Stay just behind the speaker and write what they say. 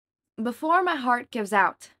Before My Heart Gives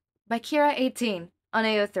Out by Kira 18 on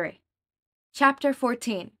AO3. Chapter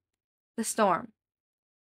 14. The Storm.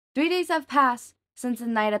 3 days have passed since the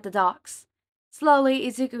night at the docks. Slowly,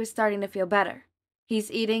 Izuku is starting to feel better.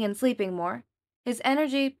 He's eating and sleeping more, his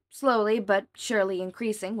energy slowly but surely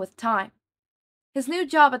increasing with time. His new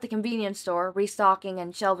job at the convenience store, restocking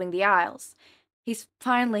and shelving the aisles. He's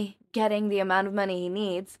finally getting the amount of money he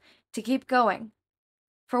needs to keep going.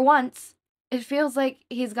 For once, it feels like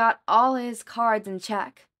he's got all his cards in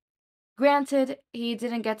check. Granted, he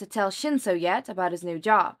didn't get to tell Shinsou yet about his new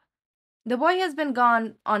job. The boy has been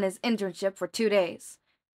gone on his internship for 2 days.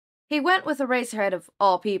 He went with Eraserhead of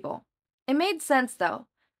all people. It made sense, though.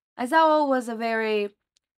 Aizawa was a very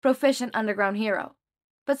proficient underground hero.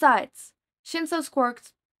 Besides, Shinsou's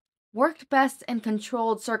quirks worked best in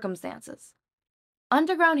controlled circumstances.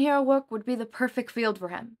 Underground hero work would be the perfect field for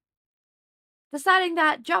him. Deciding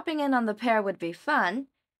that dropping in on the pair would be fun,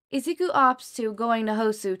 Izuku opts to going to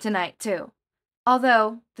Hosu tonight too.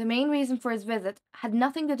 Although, the main reason for his visit had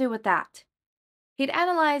nothing to do with that. He'd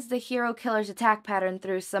analyzed the hero killer's attack pattern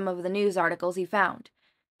through some of the news articles he found.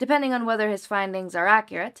 Depending on whether his findings are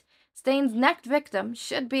accurate, Stain's next victim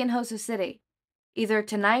should be in Hosu City, either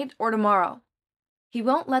tonight or tomorrow. He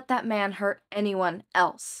won't let that man hurt anyone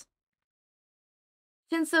else.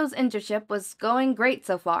 Shinsou's internship was going great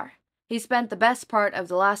so far. He spent the best part of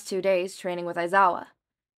the last 2 days training with Aizawa.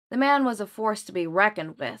 The man was a force to be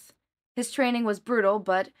reckoned with. His training was brutal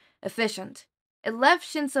but efficient. It left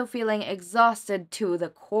Shinsou feeling exhausted to the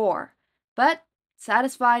core, but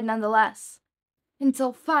satisfied nonetheless.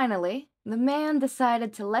 Until finally, the man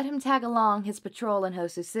decided to let him tag along his patrol in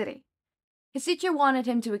Hosu City. His teacher wanted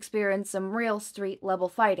him to experience some real street-level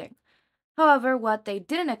fighting. However, what they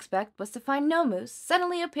didn't expect was to find Nomus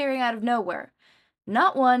suddenly appearing out of nowhere.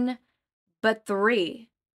 Not one, but 3.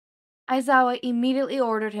 Aizawa immediately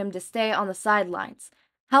ordered him to stay on the sidelines,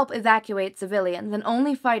 help evacuate civilians, and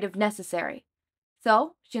only fight if necessary.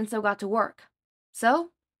 So, Shinsou got to work.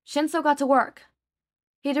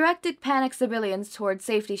 He directed panicked civilians toward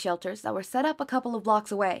safety shelters that were set up a couple of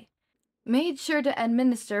blocks away. Made sure to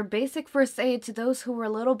administer basic first aid to those who were a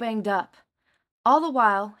little banged up. All the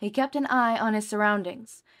while, he kept an eye on his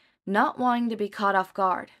surroundings, not wanting to be caught off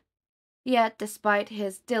guard. Yet, despite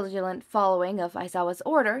his diligent following of Aizawa's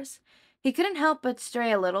orders, he couldn't help but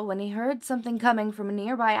stray a little when he heard something coming from a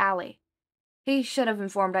nearby alley. He should have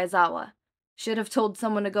informed Aizawa, should have told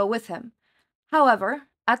someone to go with him. However,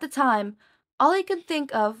 at the time, all he could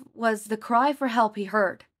think of was the cry for help he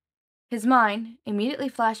heard. His mind immediately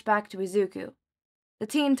flashed back to Izuku. The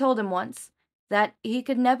teen told him once that he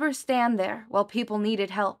could never stand there while people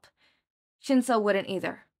needed help. Shinsou wouldn't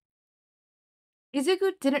either.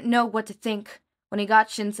 Izuku didn't know what to think when he got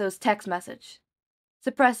Shinsou's text message.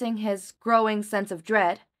 Suppressing his growing sense of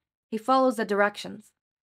dread, he follows the directions.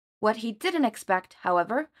 What he didn't expect,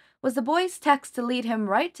 however, was the boy's text to lead him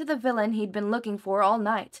right to the villain he'd been looking for all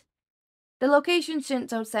night. The location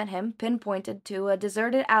Shinsou sent him pinpointed to a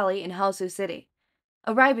deserted alley in Hosu City.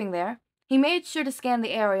 Arriving there, he made sure to scan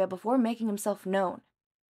the area before making himself known.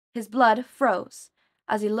 His blood froze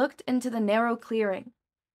as he looked into the narrow clearing.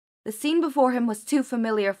 The scene before him was too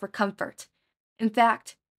familiar for comfort. In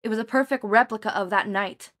fact, it was a perfect replica of that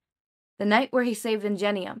night. The night where he saved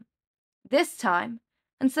Ingenium. This time,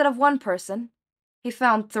 instead of 1 person, he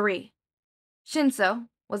found 3. Shinsou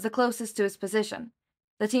was the closest to his position.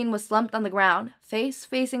 The teen was slumped on the ground, face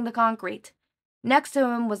facing the concrete. Next to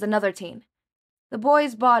him was another teen. The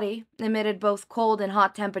boy's body emitted both cold and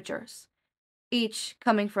hot temperatures, each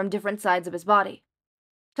coming from different sides of his body.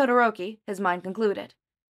 Todoroki, his mind concluded.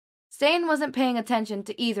 Stain wasn't paying attention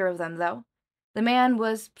to either of them, though. The man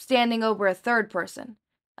was standing over a 3rd person,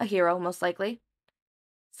 a hero most likely.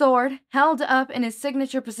 Sword held up in his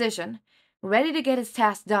signature position, ready to get his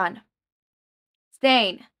task done.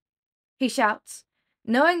 "Stain!" he shouts,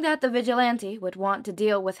 knowing that the Vigilante would want to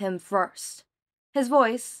deal with him first. His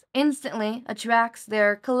voice instantly attracts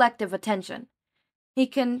their collective attention. He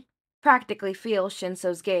can practically feel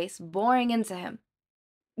Shinsou's gaze boring into him.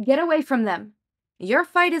 "Get away from them! Your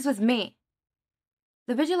fight is with me!"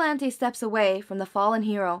 The Vigilante steps away from the fallen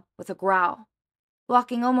hero with a growl,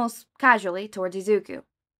 walking almost casually towards Izuku.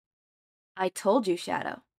 "I told you,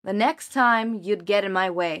 Shadow, the next time you'd get in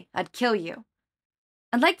my way, I'd kill you."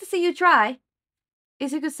 "I'd like to see you try,"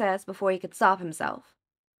 Izuku says before he could stop himself.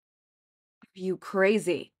 "Are you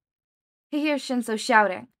crazy?" He hears Shinsou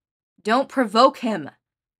shouting. "Don't provoke him!"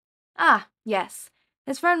 Ah, yes,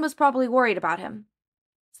 his friend was probably worried about him.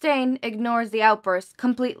 Stain ignores the outburst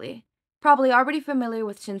completely, probably already familiar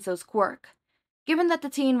with Shinsou's quirk, given that the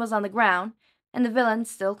teen was on the ground and the villain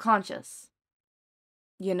still conscious.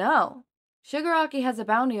 You know, Shigaraki has a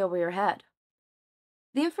bounty over your head.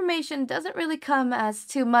 The information doesn't really come as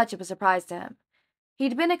too much of a surprise to him.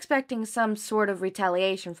 He'd been expecting some sort of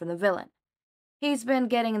retaliation from the villain. He's been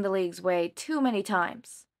getting in the League's way too many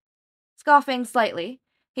times. Scoffing slightly,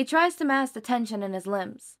 he tries to mask the tension in his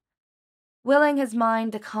limbs. Willing his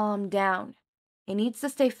mind to calm down, he needs to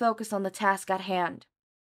stay focused on the task at hand.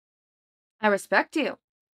 I respect you,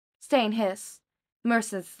 Stain hissed,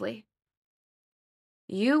 mercilessly.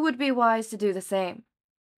 You would be wise to do the same.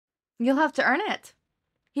 You'll have to earn it,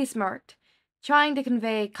 he smirked, trying to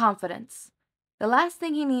convey confidence. The last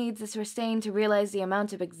thing he needs is for Stain to realize the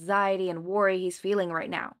amount of anxiety and worry he's feeling right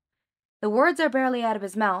now. The words are barely out of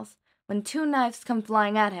his mouth when two knives come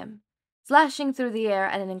flying at him, slashing through the air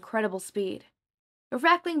at an incredible speed.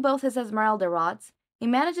 Refracting both his Esmeralda rods, he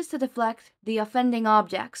manages to deflect the offending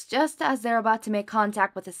objects just as they're about to make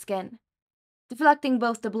contact with his skin, deflecting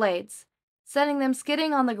both the blades, sending them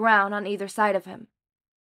skidding on the ground on either side of him.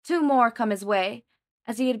 Two more come his way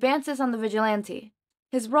as he advances on the Vigilante,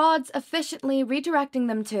 his rods efficiently redirecting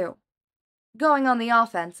them too. Going on the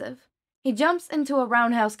offensive, he jumps into a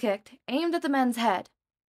roundhouse kick aimed at the man's head.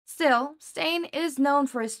 Still, Stain is known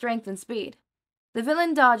for his strength and speed. The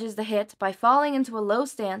villain dodges the hit by falling into a low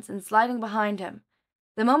stance and sliding behind him.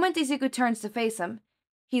 The moment Izuku turns to face him,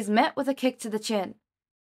 he's met with a kick to the chin.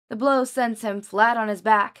 The blow sends him flat on his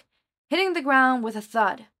back, hitting the ground with a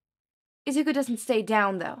thud. Izuku doesn't stay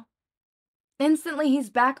down, though. Instantly, he's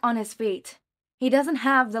back on his feet. He doesn't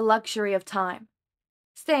have the luxury of time.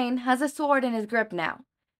 Stain has a sword in his grip now,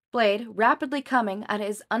 blade rapidly coming at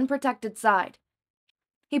his unprotected side.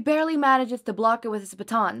 He barely manages to block it with his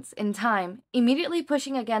batons in time, immediately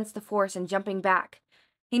pushing against the force and jumping back.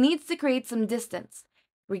 He needs to create some distance,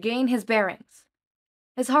 regain his bearings.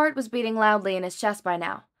 His heart was beating loudly in his chest by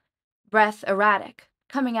now, breath erratic,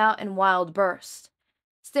 coming out in wild bursts.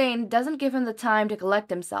 Stain doesn't give him the time to collect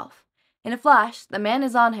himself. In a flash, the man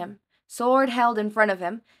is on him, sword held in front of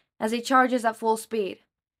him, as he charges at full speed,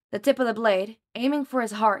 the tip of the blade aiming for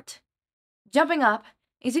his heart. Jumping up,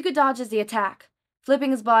 Izuku dodges the attack,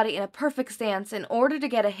 flipping his body in a perfect stance in order to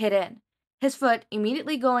get a hit in, his foot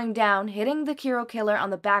immediately going down, hitting the Kiro killer on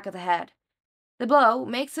the back of the head. The blow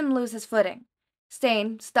makes him lose his footing.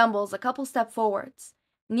 Stain stumbles a couple steps forwards,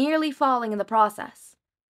 nearly falling in the process.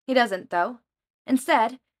 He doesn't, though.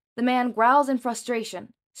 Instead, the man growls in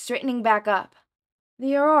frustration, straightening back up.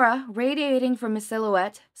 The aurora radiating from his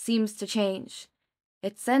silhouette seems to change.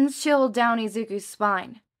 It sends chill down Izuku's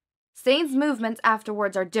spine. Stain's movements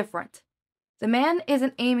afterwards are different. The man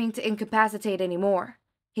isn't aiming to incapacitate anymore.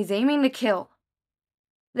 He's aiming to kill.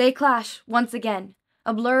 They clash once again,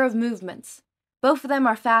 a blur of movements. Both of them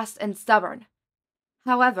are fast and stubborn.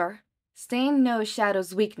 However, Stain knows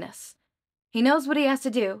Shadow's weakness. He knows what he has to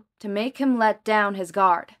do to make him let down his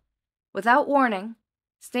guard. Without warning,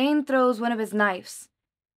 Stain throws one of his knives.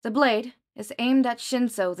 The blade is aimed at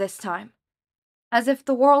Shinsou this time. As if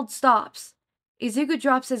the world stops, Izuku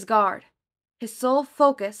drops his guard, his sole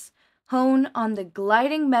focus honed on the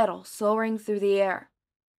gliding metal soaring through the air.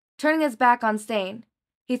 Turning his back on Stain,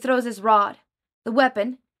 he throws his rod. The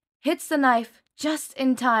weapon hits the knife just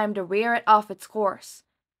in time to rear it off its course.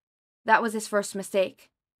 That was his first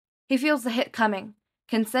mistake. He feels the hit coming,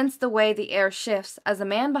 can sense the way the air shifts as the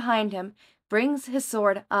man behind him brings his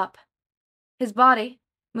sword up. His body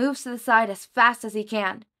moves to the side as fast as he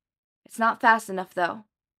can. It's not fast enough, though.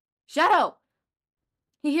 Shadow!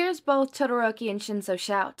 He hears both Todoroki and Shinsou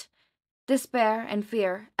shout, despair and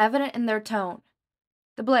fear evident in their tone.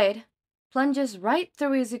 The blade plunges right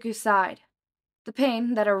through Izuku's side. The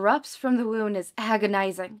pain that erupts from the wound is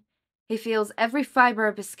agonizing. He feels every fiber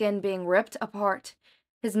of his skin being ripped apart,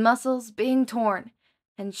 his muscles being torn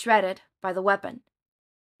and shredded by the weapon.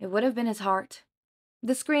 It would have been his heart.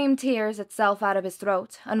 The scream tears itself out of his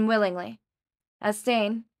throat, unwillingly, as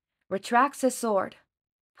Stain retracts his sword,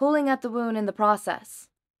 pulling at the wound in the process.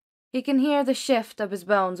 He can hear the shift of his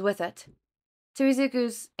bones with it. To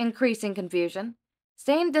Izuku's increasing confusion,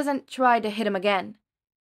 Stain doesn't try to hit him again.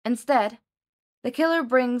 Instead, the killer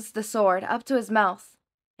brings the sword up to his mouth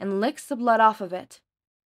and licks the blood off of it.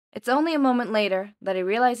 It's only a moment later that he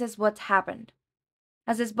realizes what's happened,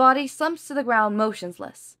 as his body slumps to the ground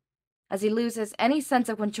motionless, as he loses any sense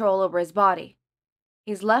of control over his body.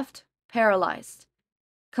 He's left paralyzed,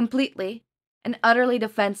 completely and utterly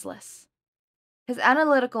defenseless. His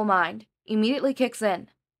analytical mind immediately kicks in,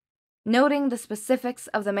 noting the specifics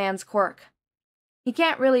of the man's quirk. He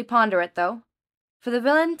can't really ponder it, though, for the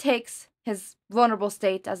villain takes his vulnerable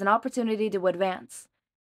state as an opportunity to advance.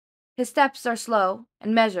 His steps are slow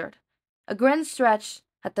and measured, a grin stretched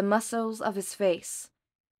at the muscles of his face.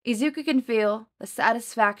 Izuku can feel the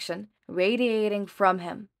satisfaction radiating from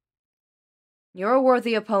him. "You're a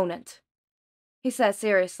worthy opponent," he says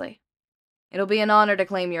seriously. "It'll be an honor to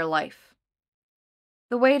claim your life."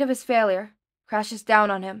 The weight of his failure crashes down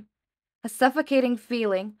on him. A suffocating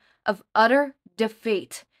feeling of utter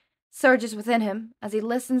defeat surges within him as he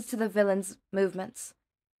listens to the villain's movements.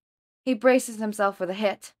 He braces himself for the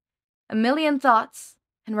hit, a million thoughts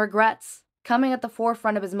and regrets coming at the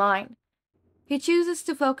forefront of his mind. He chooses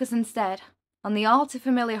to focus instead on the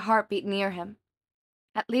all-too-familiar heartbeat near him.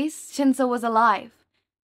 At least Shinsou was alive.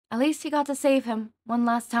 At least he got to save him one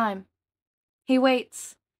last time. He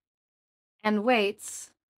waits and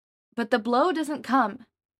waits, but the blow doesn't come.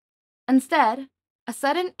 Instead, a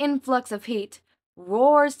sudden influx of heat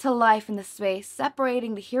roars to life in the space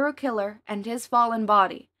separating the hero killer and his fallen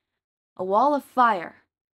body. A wall of fire.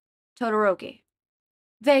 Todoroki.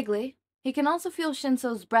 Vaguely, he can also feel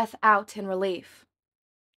Shinsou's breath out in relief.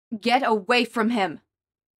 "Get away from him!"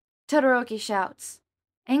 Todoroki shouts,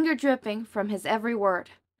 anger dripping from his every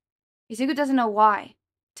word. Izuku doesn't know why.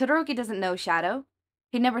 Todoroki doesn't know Shadow.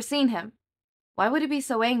 He'd never seen him. Why would he be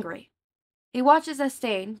so angry? He watches as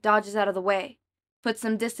Stain dodges out of the way, puts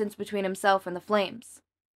some distance between himself and the flames.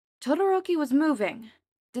 Todoroki was moving.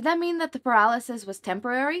 Did that mean that the paralysis was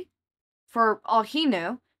temporary? For all he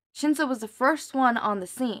knew, Shinsou was the first one on the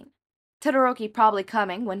scene. Todoroki probably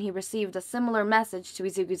coming when he received a similar message to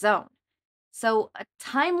Izuku's own. So a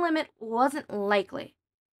time limit wasn't likely.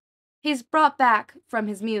 He's brought back from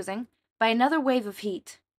his musing by another wave of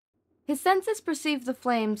heat. His senses perceive the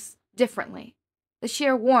flames differently. The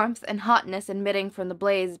sheer warmth and hotness emitting from the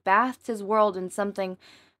blaze bathed his world in something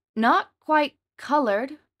not quite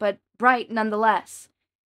colored, but bright nonetheless,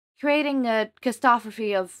 creating a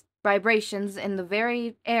catastrophe of vibrations in the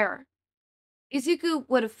very air. Izuku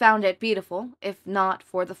would have found it beautiful, if not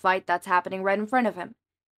for the fight that's happening right in front of him.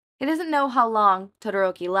 He doesn't know how long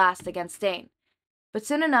Todoroki lasts against Stain, but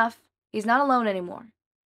soon enough, he's not alone anymore.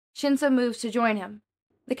 Shinsou moves to join him,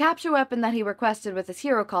 the capture weapon that he requested with his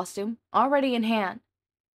hero costume already in hand.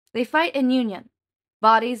 They fight in union,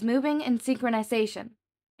 bodies moving in synchronization.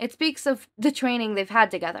 It speaks of the training they've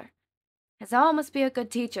had together. Aizawa must be a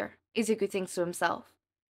good teacher, Izuku thinks to himself.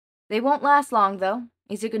 They won't last long, though.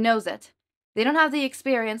 Izuku knows it. They don't have the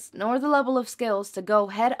experience nor the level of skills to go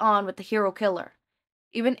head-on with the hero killer,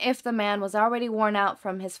 even if the man was already worn out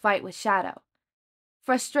from his fight with Shadow.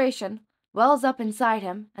 Frustration wells up inside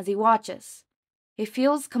him as he watches. He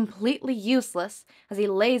feels completely useless as he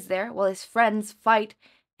lays there while his friends fight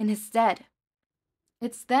in his stead.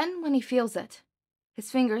 It's then when he feels it.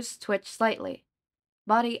 His fingers twitch slightly,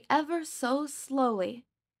 body ever so slowly,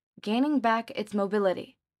 gaining back its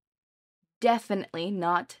mobility. Definitely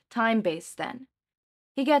not time-based then.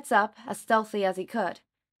 He gets up as stealthy as he could,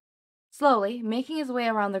 slowly making his way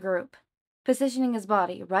around the group, positioning his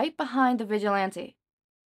body right behind the Vigilante.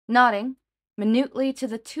 Nodding minutely to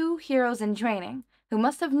the two heroes in training, who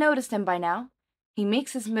must have noticed him by now, he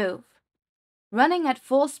makes his move. Running at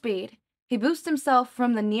full speed, he boosts himself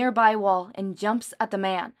from the nearby wall and jumps at the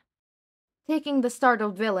man. Taking the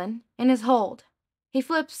startled villain in his hold, he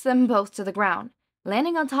flips them both to the ground,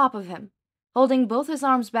 landing on top of him, holding both his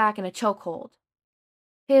arms back in a chokehold.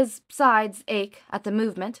 His sides ache at the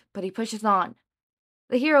movement, but he pushes on.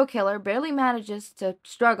 The hero killer barely manages to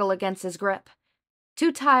struggle against his grip,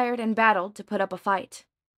 too tired and battled to put up a fight.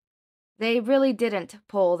 They really didn't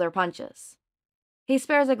pull their punches. He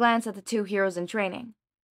spares a glance at the two heroes in training.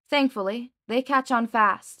 Thankfully, they catch on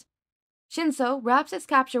fast. Shinsou wraps his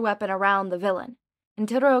capture weapon around the villain, and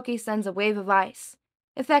Todoroki sends a wave of ice,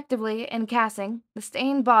 effectively encasing the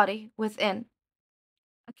Stained body within.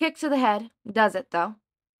 A kick to the head does it, though.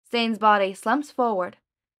 Stain's body slumps forward,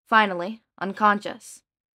 finally unconscious.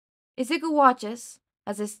 Izuku watches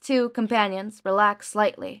as his two companions relax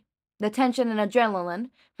slightly, the tension and adrenaline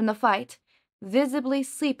from the fight visibly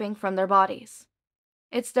seeping from their bodies.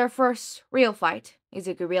 It's their first real fight,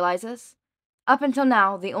 Izuku realizes. Up until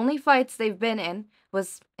now, the only fights they've been in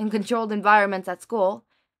was in controlled environments at school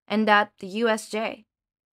and at the USJ.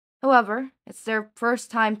 However, it's their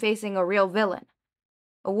first time facing a real villain.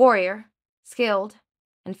 A warrior, skilled,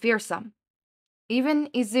 and fearsome. Even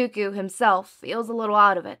Izuku himself feels a little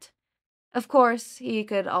out of it. Of course, he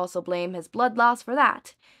could also blame his blood loss for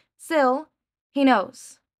that. Still, he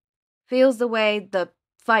knows. Feels the way the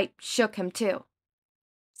fight shook him too.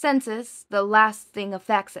 Senses the lasting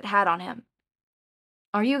effects it had on him.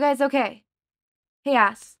 "Are you guys okay?" he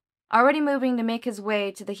asks, already moving to make his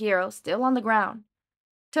way to the hero still on the ground.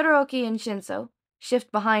 Todoroki and Shinsou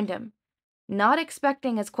shift behind him, not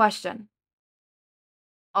expecting his question.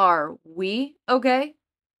 "Are we okay?"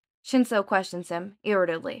 Shinsou questions him,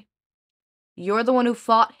 irritably. You're the one who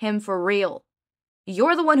fought him for real.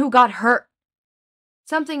 You're the one who got hurt.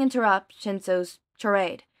 Something interrupts Shinsou's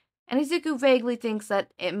charade, and Izuku vaguely thinks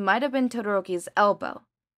that it might have been Todoroki's elbow.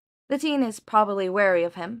 The teen is probably wary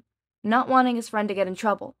of him, not wanting his friend to get in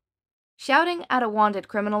trouble. Shouting at a wanted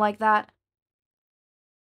criminal like that?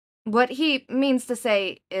 What he means to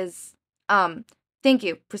say is, thank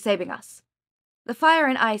you for saving us. The fire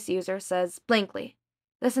and ice user says blankly.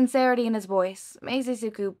 The sincerity in his voice makes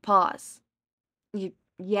Izuku pause.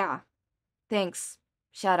 Yeah. Thanks,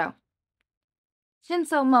 Shadow.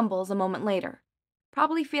 Shinsou mumbles a moment later,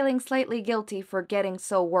 probably feeling slightly guilty for getting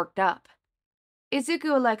so worked up.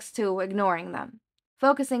 Izuku elects to ignoring them,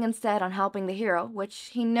 focusing instead on helping the hero,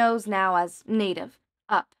 which he knows now as native,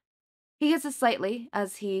 up. He hisses slightly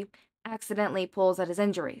as he accidentally pulls at his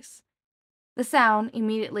injuries, the sound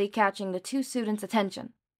immediately catching the two students'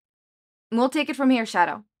 attention. We'll take it from here,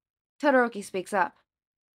 Shadow. Todoroki speaks up.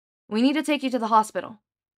 We need to take you to the hospital.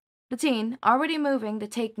 The teen, already moving to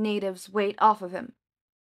take Native's weight off of him.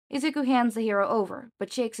 Izuku hands the hero over,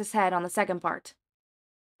 but shakes his head on the second part.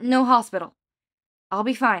 No hospital. I'll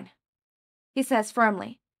be fine, he says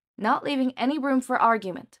firmly, not leaving any room for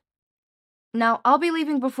argument. Now, I'll be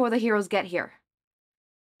leaving before the heroes get here.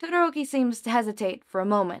 Todoroki seems to hesitate for a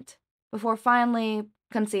moment, before finally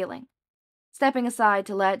concealing, stepping aside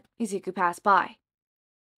to let Izuku pass by.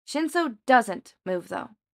 Shinsou doesn't move,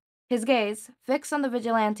 though, his gaze fixed on the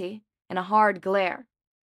Vigilante in a hard glare.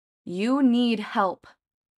 You need help.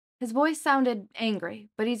 His voice sounded angry,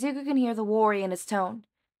 but Izuku can hear the worry in his tone,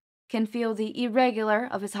 can feel the irregular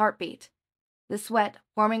of his heartbeat, the sweat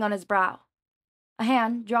forming on his brow. A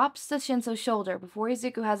hand drops to Shinsou's shoulder before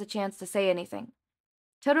Izuku has a chance to say anything.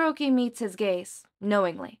 Todoroki meets his gaze,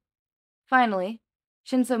 knowingly. Finally,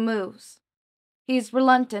 Shinsou moves. He's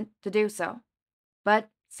reluctant to do so, but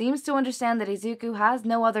seems to understand that Izuku has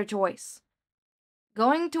no other choice.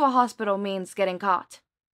 Going to a hospital means getting caught.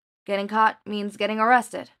 Getting caught means getting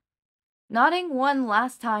arrested. Nodding one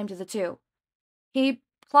last time to the two, he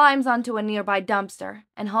climbs onto a nearby dumpster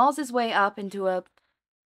and hauls his way up into a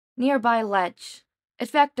nearby ledge,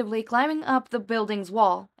 effectively climbing up the building's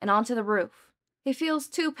wall and onto the roof. He feels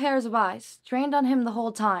two pairs of eyes trained on him the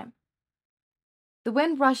whole time. The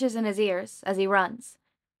wind rushes in his ears as he runs,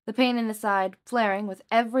 the pain in his side flaring with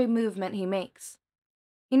every movement he makes.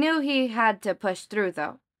 He knew he had to push through,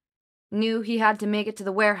 though. Knew he had to make it to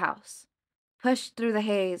the warehouse. Push through the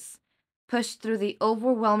haze. Push through the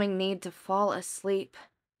overwhelming need to fall asleep.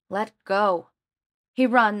 Let go. He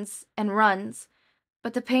runs and runs,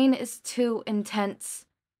 but the pain is too intense.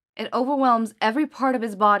 It overwhelms every part of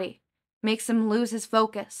his body, makes him lose his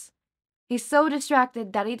focus. He's so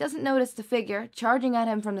distracted that he doesn't notice the figure charging at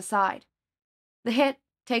him from the side. The hit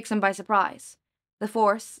takes him by surprise, the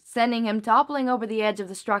force sending him toppling over the edge of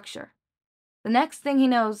the structure. The next thing he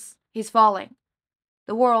knows, he's falling.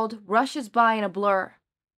 The world rushes by in a blur,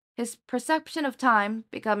 his perception of time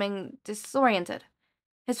becoming disoriented,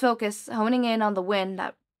 his focus honing in on the wind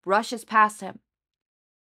that rushes past him.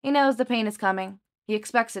 He knows the pain is coming. He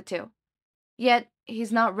expects it to. Yet,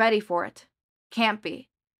 he's not ready for it. Can't be.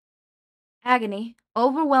 Agony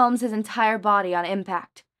overwhelms his entire body on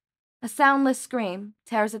impact. A soundless scream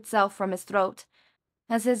tears itself from his throat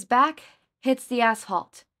as his back hits the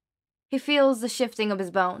asphalt. He feels the shifting of his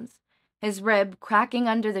bones, his rib cracking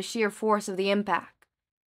under the sheer force of the impact,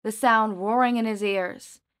 the sound roaring in his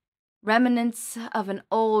ears, remnants of an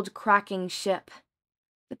old cracking ship.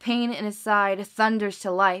 The pain in his side thunders to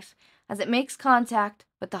life as it makes contact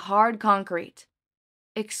with the hard concrete.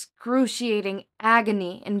 Excruciating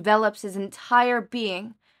agony envelops his entire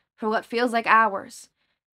being for what feels like hours,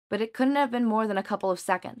 but it couldn't have been more than a couple of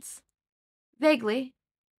seconds. Vaguely,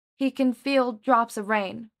 he can feel drops of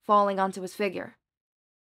rain falling onto his figure,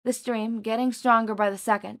 the stream getting stronger by the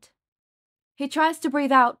second. He tries to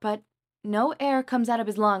breathe out, but no air comes out of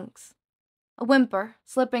his lungs. A whimper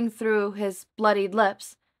slipping through his bloodied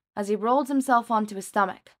lips as he rolls himself onto his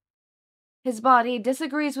stomach. His body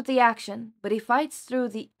disagrees with the action, but he fights through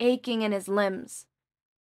the aching in his limbs.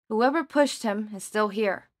 Whoever pushed him is still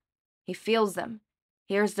here. He feels them,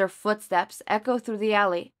 hears their footsteps echo through the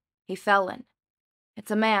alley he fell in. It's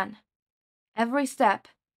a man. Every step,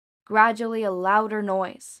 gradually a louder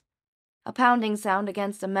noise, a pounding sound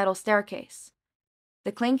against a metal staircase.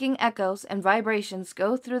 The clinking echoes and vibrations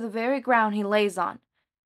go through the very ground he lays on.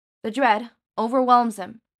 The dread overwhelms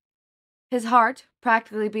him, his heart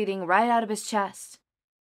practically beating right out of his chest.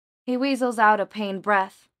 He weasels out a pained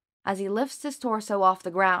breath as he lifts his torso off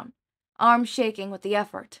the ground, arms shaking with the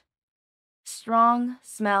effort. Strong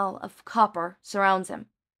smell of copper surrounds him.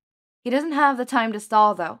 He doesn't have the time to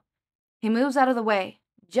stall, though, He moves out of the way,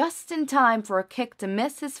 just in time for a kick to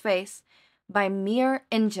miss his face by mere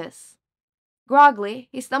inches. Groggily,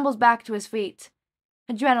 he stumbles back to his feet,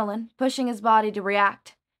 adrenaline pushing his body to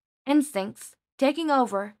react, instincts taking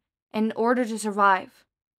over in order to survive.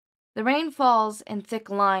 The rain falls in thick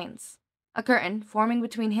lines, a curtain forming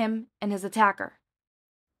between him and his attacker.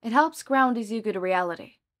 It helps ground Izuku to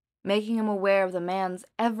reality, making him aware of the man's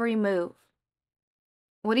every move.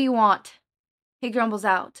 "What do you want?" he grumbles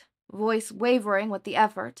out, voice wavering with the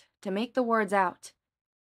effort to make the words out.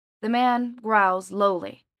 The man growls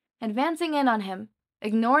lowly, advancing in on him,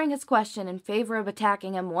 ignoring his question in favor of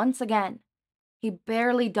attacking him once again. He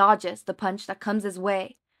barely dodges the punch that comes his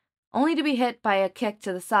way, only to be hit by a kick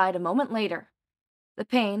to the side a moment later. The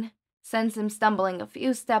pain sends him stumbling a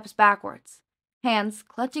few steps backwards, hands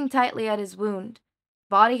clutching tightly at his wound,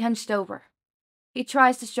 body hunched over. He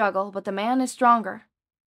tries to struggle, but the man is stronger.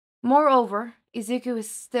 Moreover, Izuku is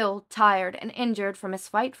still tired and injured from his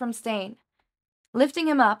fight from Stain. Lifting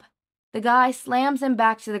him up, the guy slams him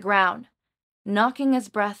back to the ground, knocking his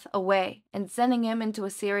breath away and sending him into a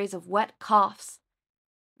series of wet coughs.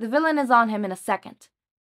 The villain is on him in a second,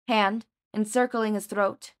 hand encircling his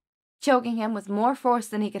throat, choking him with more force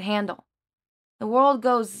than he could handle. The world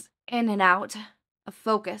goes in and out of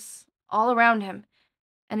focus all around him,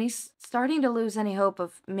 and he's starting to lose any hope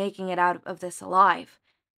of making it out of this alive.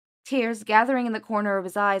 Tears gathering in the corner of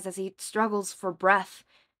his eyes as he struggles for breath.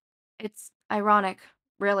 It's ironic,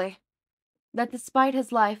 really, that despite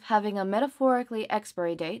his life having a metaphorically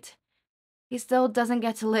expiry date, he still doesn't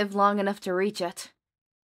get to live long enough to reach it.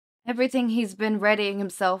 Everything he's been readying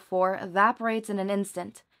himself for evaporates in an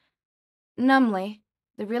instant. Numbly,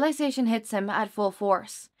 the realization hits him at full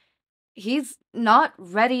force. He's not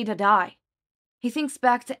ready to die. He thinks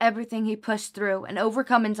back to everything he pushed through and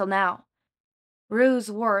overcome until now.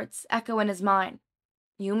 Rue's words echo in his mind.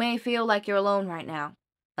 "You may feel like you're alone right now,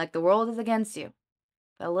 like the world is against you.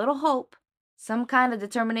 But a little hope, some kind of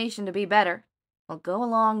determination to be better, will go a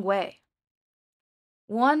long way."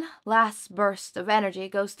 One last burst of energy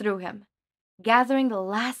goes through him, gathering the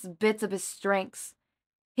last bits of his strengths.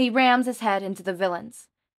 He rams his head into the villains,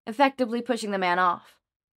 effectively pushing the man off.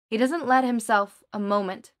 He doesn't let himself a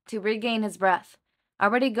moment to regain his breath,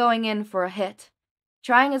 already going in for a hit,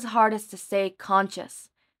 trying his hardest to stay conscious,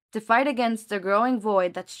 to fight against the growing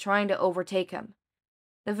void that's trying to overtake him.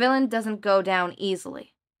 The villain doesn't go down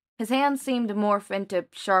easily. His hands seem to morph into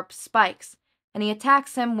sharp spikes, and he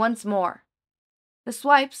attacks him once more. The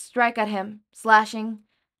swipes strike at him, slashing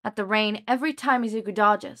at the rain every time Izuku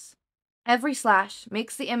dodges. Every slash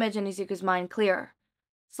makes the image in Izuku's mind clearer.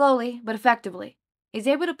 Slowly, but effectively, he's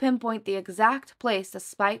able to pinpoint the exact place the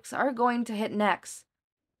spikes are going to hit next.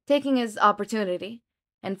 Taking his opportunity,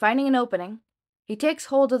 and finding an opening, he takes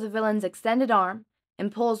hold of the villain's extended arm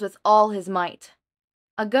and pulls with all his might.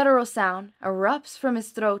 A guttural sound erupts from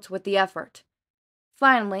his throat with the effort.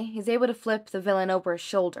 Finally, he's able to flip the villain over his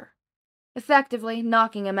shoulder, effectively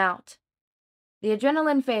knocking him out. The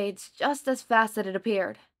adrenaline fades just as fast as it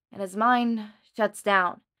appeared, and his mind shuts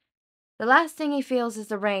down. The last thing he feels is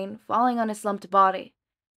the rain falling on his slumped body,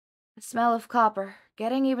 the smell of copper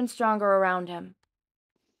getting even stronger around him.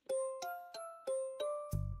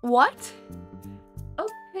 What?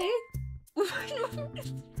 Okay.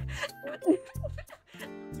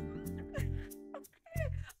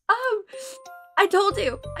 I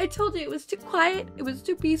told you it was too quiet, it was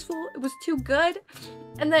too peaceful, it was too good.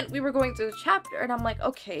 And then we were going through the chapter and I'm like,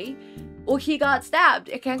 okay, well, he got stabbed.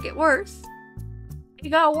 It can't get worse. It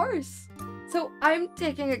got worse. So I'm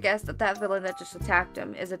taking a guess that that villain that just attacked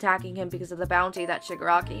him is attacking him because of the bounty that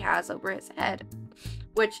Shigaraki has over his head.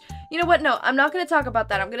 Which, you know what? No, I'm not going to talk about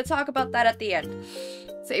that. I'm going to talk about that at the end.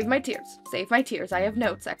 Save my tears. Save my tears. I have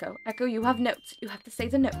notes, Echo. Echo, you have notes. You have to say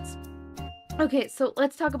the notes. Okay, so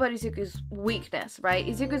let's talk about Izuku's weakness, right?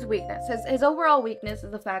 Izuku's weakness. His overall weakness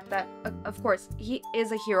is the fact that, of course, he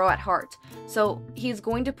is a hero at heart. So he's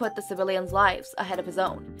going to put the civilians' lives ahead of his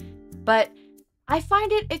own. But I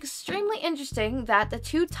find it extremely interesting that the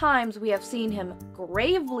 2 times we have seen him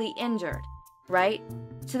gravely injured, right?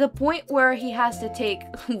 To the point where he has to take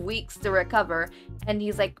weeks to recover and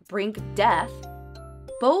he's like brink of death.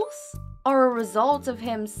 Both are a result of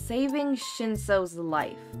him saving Shinsou's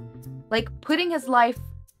life. Like putting his life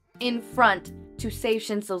in front to save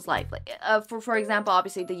Shinsou's life. Like, for example,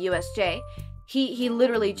 obviously the USJ, he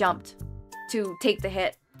literally jumped to take the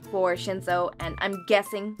hit for Shinsou and I'm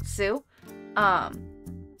guessing Sue.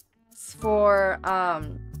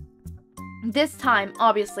 This time,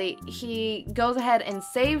 obviously, he goes ahead and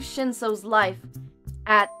saves Shinsou's life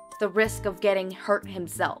at the risk of getting hurt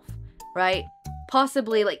himself, right?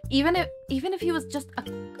 Possibly, like, even if he was just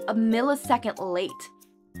a millisecond late,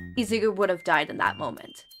 Izuku would have died in that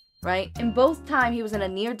moment, right? In both time, he was in a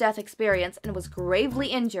near-death experience and was gravely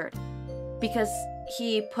injured because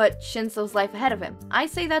he put Shinsou's life ahead of him. I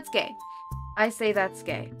say that's gay. I say that's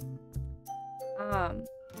gay.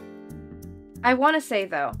 I want to say,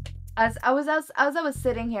 though, as I was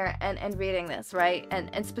sitting here and reading this, right?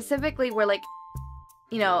 And specifically where, like,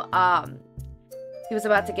 you know, he was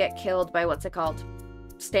about to get killed by, what's it called?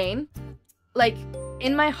 Stain. Like,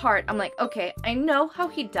 in my heart, I'm like, okay, I know how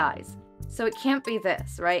he dies. So it can't be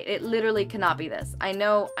this, right? It literally cannot be this. I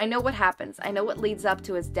know what happens. I know what leads up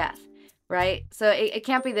to his death, right? So it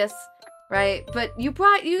can't be this, right? But you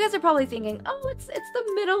guys are probably thinking, oh, it's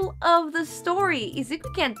the middle of the story.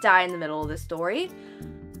 Izuku can't die in the middle of the story.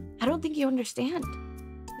 I don't think you understand.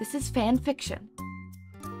 This is fan fiction.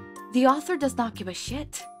 The author does not give a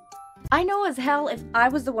shit. I know as hell if I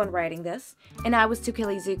was the one writing this, and I was to kill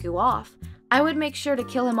Izuku off, I would make sure to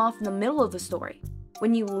kill him off in the middle of the story,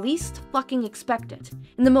 when you least fucking expect it,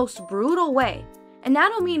 in the most brutal way. And I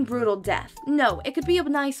don't mean brutal death. No, it could be a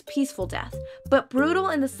nice, peaceful death, but brutal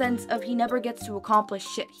in the sense of he never gets to accomplish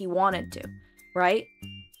shit he wanted to, right?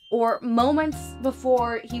 Or moments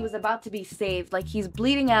before he was about to be saved, like he's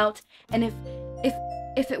bleeding out, and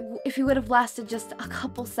if he would have lasted just a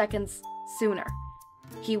couple seconds sooner,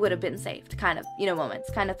 he would have been saved, kind of, you know, moments,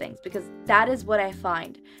 kind of things, because that is what I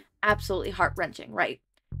find absolutely heart-wrenching, right?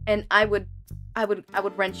 And I would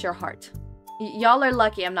wrench your heart. Y'all are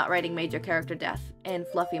lucky I'm not writing major character death in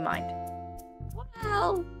Fluffy Mind.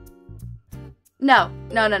 Well, no,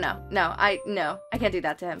 I can't do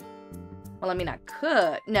that to him. Well, I mean, I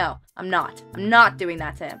could. No, I'm not doing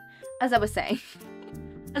that to him. As I was saying,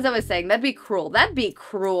 that'd be cruel. That'd be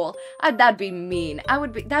mean.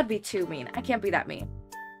 That'd be too mean. I can't be that mean.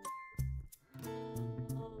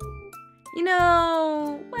 You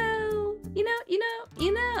know, well, you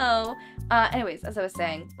know. Anyways, as I was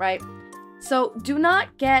saying, right? So do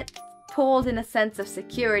not get pulled in a sense of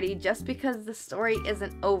security just because the story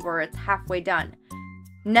isn't over, it's halfway done.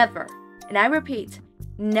 Never, and I repeat,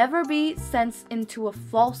 never be sent into a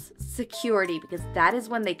false security, because that is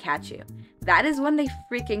when they catch you. That is when they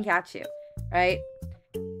freaking catch you, right?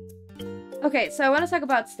 Okay, so I want to talk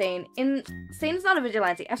about Stain. Stain is not a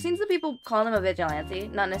vigilante. I've seen some people call him a vigilante,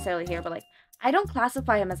 not necessarily here, but like, I don't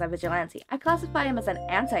classify him as a vigilante. I classify him as an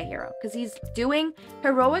anti-hero, because he's doing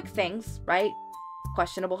heroic things, right?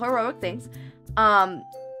 Questionable heroic things.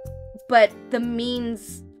 But the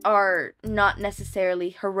means are not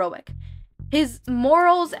necessarily heroic. His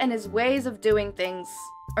morals and his ways of doing things,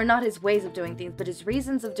 or not his ways of doing things, but his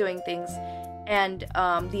reasons of doing things, and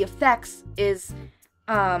the effects is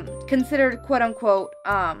considered quote-unquote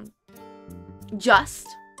just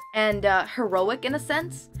and heroic in a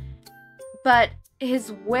sense. But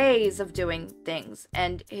his ways of doing things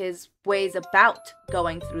and his ways about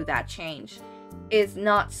going through that change is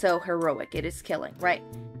not so heroic. It is killing, right?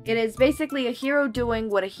 It is basically a hero doing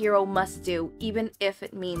what a hero must do, even if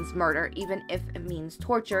it means murder, even if it means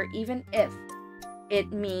torture, even if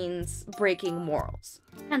it means breaking morals.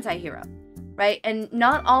 Anti-hero, right? And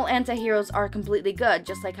not all anti-heroes are completely good,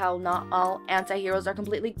 just like how not all anti-heroes are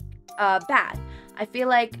completely bad. I feel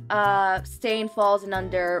like Stain falls in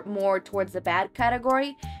under more towards the bad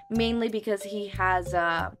category, mainly because he has,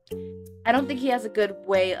 I don't think he has a good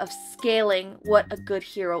way of scaling what a good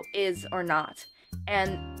hero is or not.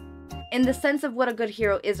 And in the sense of what a good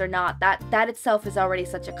hero is or not, that itself is already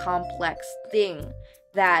such a complex thing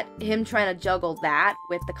that him trying to juggle that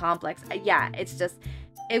with the complex, yeah, it's just,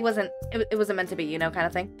 it wasn't meant to be, you know, kind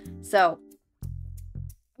of thing. So,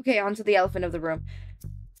 okay, on to the elephant of the room.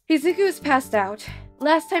 Izuku is passed out.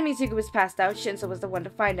 Last time Izuku was passed out, Shinsou was the one to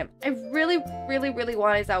find him. I really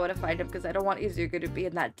want Aizawa to find him because I don't want Izuku to be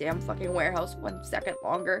in that damn fucking warehouse 1 second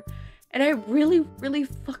longer. And I really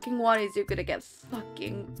fucking want Izuku to get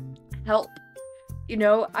fucking help. You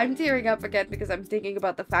know, I'm tearing up again because I'm thinking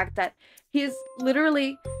about the fact that he is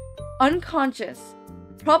literally unconscious,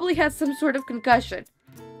 probably has some sort of concussion,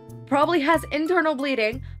 probably has internal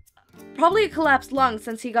bleeding, probably a collapsed lung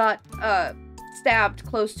since he got, stabbed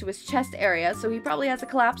close to his chest area, so he probably has a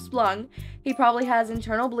collapsed lung. He probably has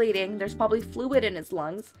internal bleeding. There's probably fluid in his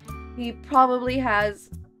lungs. He probably has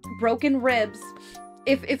broken ribs.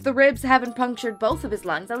 If the ribs haven't punctured both of his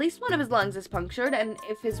lungs, at least one of his lungs is punctured, and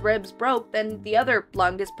if his ribs broke, then the other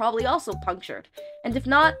lung is probably also punctured. And if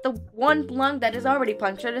not, the one lung that is already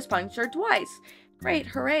punctured is punctured twice. Great,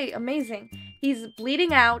 hooray, amazing. He's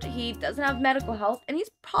bleeding out, he doesn't have medical health, and he's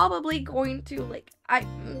probably going to, like,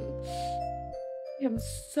 am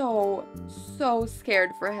so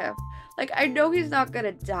scared for him. Like, I know he's not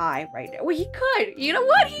gonna die right now. Well, he could. You know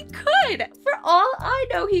what? He could. For all I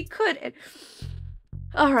know, he could. And...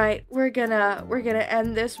 Alright, we're gonna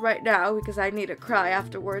end this right now because I need to cry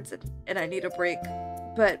afterwards and I need a break.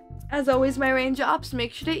 But as always, my raindrops,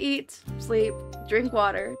 make sure to eat, sleep, drink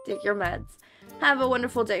water, take your meds. Have a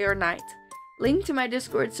wonderful day or night. Link to my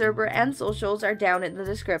Discord server and socials are down in the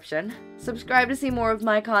description. Subscribe to see more of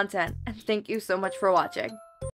my content, and thank you so much for watching.